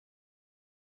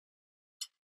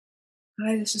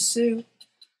Hi, this is Sue.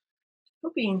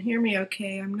 Hope you can hear me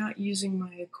okay. I'm not using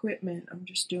my equipment. I'm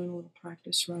just doing a little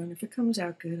practice run. If it comes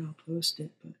out good, I'll post it.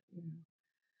 But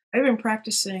I've been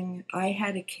practicing "I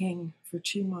Had a King" for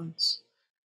 2 months.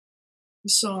 The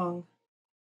song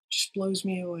just blows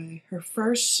me away. Her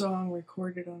first song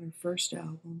recorded on her first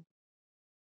album,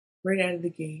 right out of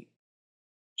the gate.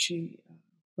 She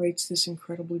writes this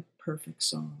incredibly perfect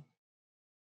song.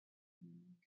 I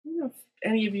don't know if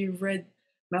any of you have read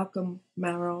Malka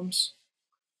Marom's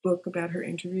book about her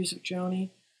interviews with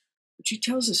Joni. But she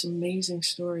tells this amazing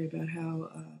story about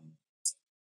how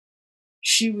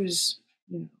she was,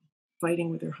 fighting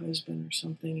with her husband or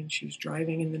something, and she was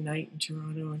driving in the night in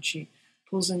Toronto, and she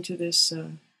pulls into this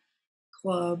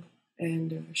club,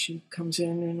 and she comes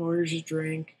in and orders a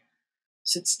drink,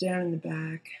 sits down in the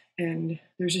back, and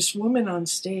there's this woman on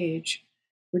stage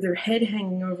with her head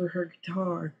hanging over her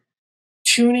guitar,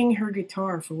 tuning her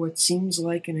guitar for what seems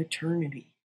like an eternity,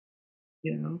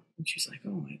 And she's like,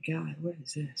 "Oh my God, what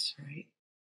is this?" Right?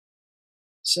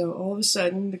 So all of a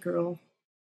sudden, the girl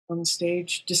on the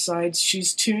stage decides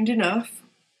she's tuned enough.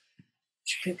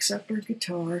 She picks up her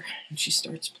guitar and she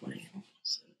starts playing.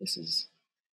 So this is,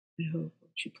 I hope,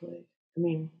 what she played. I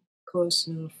mean, close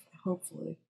enough,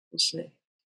 hopefully. We'll see.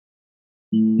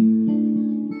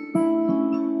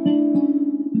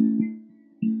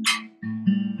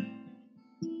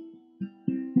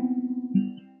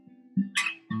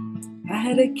 I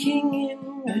had a king in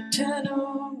a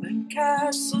tenement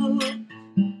castle.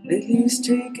 Lately he's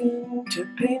taken to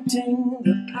painting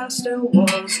the pastel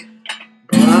walls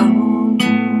brown.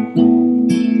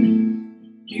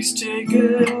 He's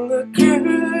taken the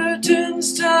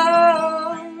curtains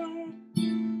down.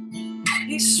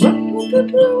 He swept with the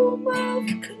bloom of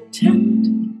content,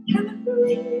 and the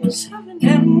rings have an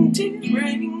empty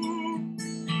ring.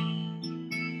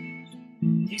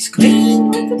 He's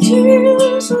cleaned with the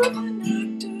tears of an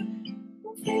actor who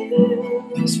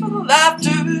feels for the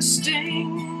laughter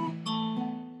sting.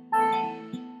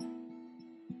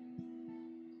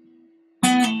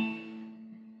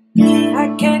 I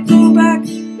can't go back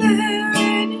there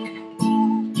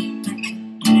anymore.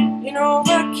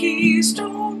 My keys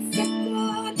don't fit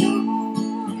the door.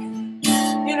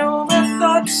 My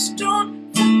thoughts don't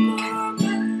fit the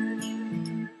man.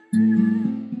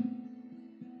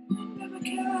 They never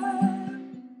can.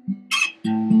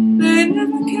 They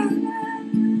never can.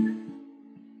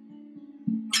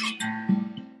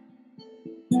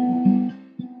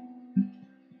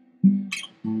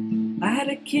 I had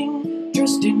a king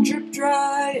dressed in drip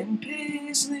dry and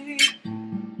paisley.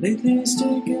 Lately he's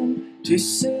taken to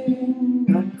sing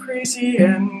I'm crazy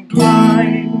and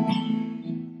blind.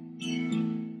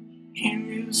 He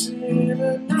lives in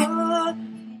another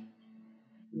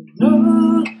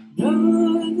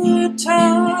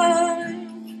time.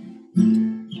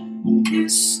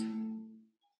 His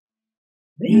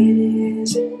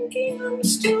ladies in gingham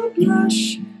still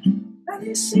blush, and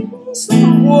he sings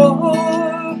of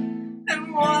war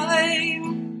and wine.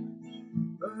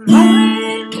 But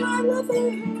my lover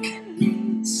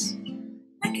is,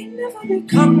 I can never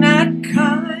become that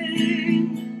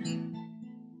kind.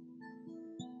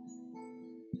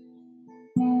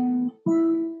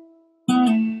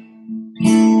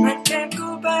 I can't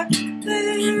go back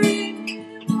there anymore.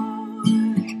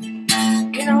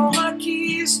 My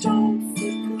keys don't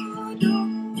fit the door.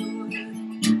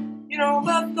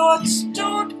 My thoughts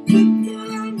don't fit the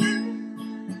man.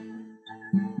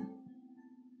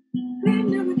 They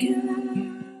never can.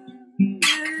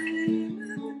 They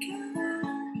never can.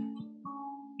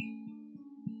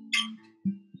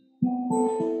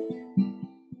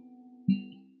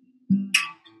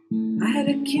 I had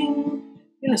a king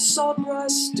in a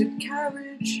sawdusted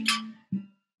carriage,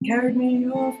 carried me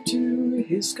off to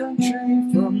his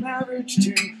country for marriage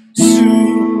too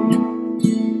soon.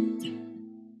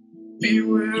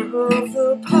 Beware of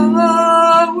the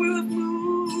power of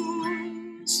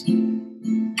moons.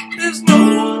 There's no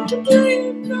one to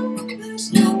blame, no, there's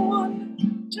no one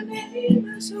to name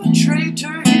as a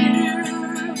traitor here.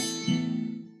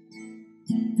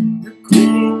 The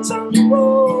queen's on the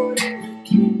road and the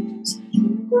king's on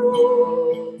the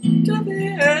road to the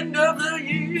end of the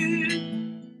year.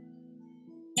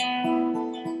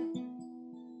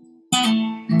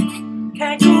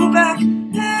 Can't go back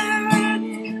there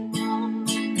anymore.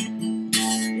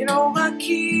 My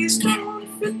keys don't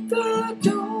fit the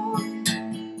door.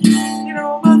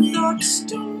 My thoughts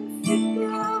don't fit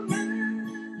the man.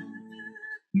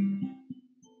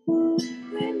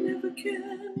 They never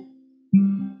can.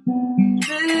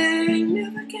 They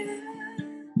never can.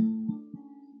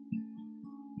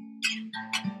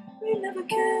 They never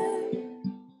can.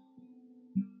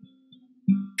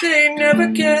 they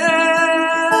never can.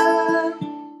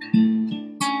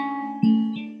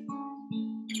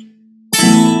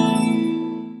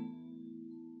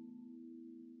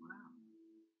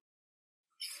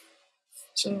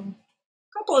 So, a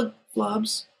couple of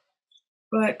flubs,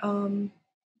 but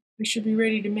we should be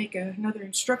ready to make another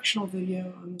instructional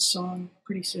video on this song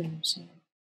pretty soon, so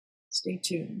stay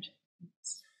tuned.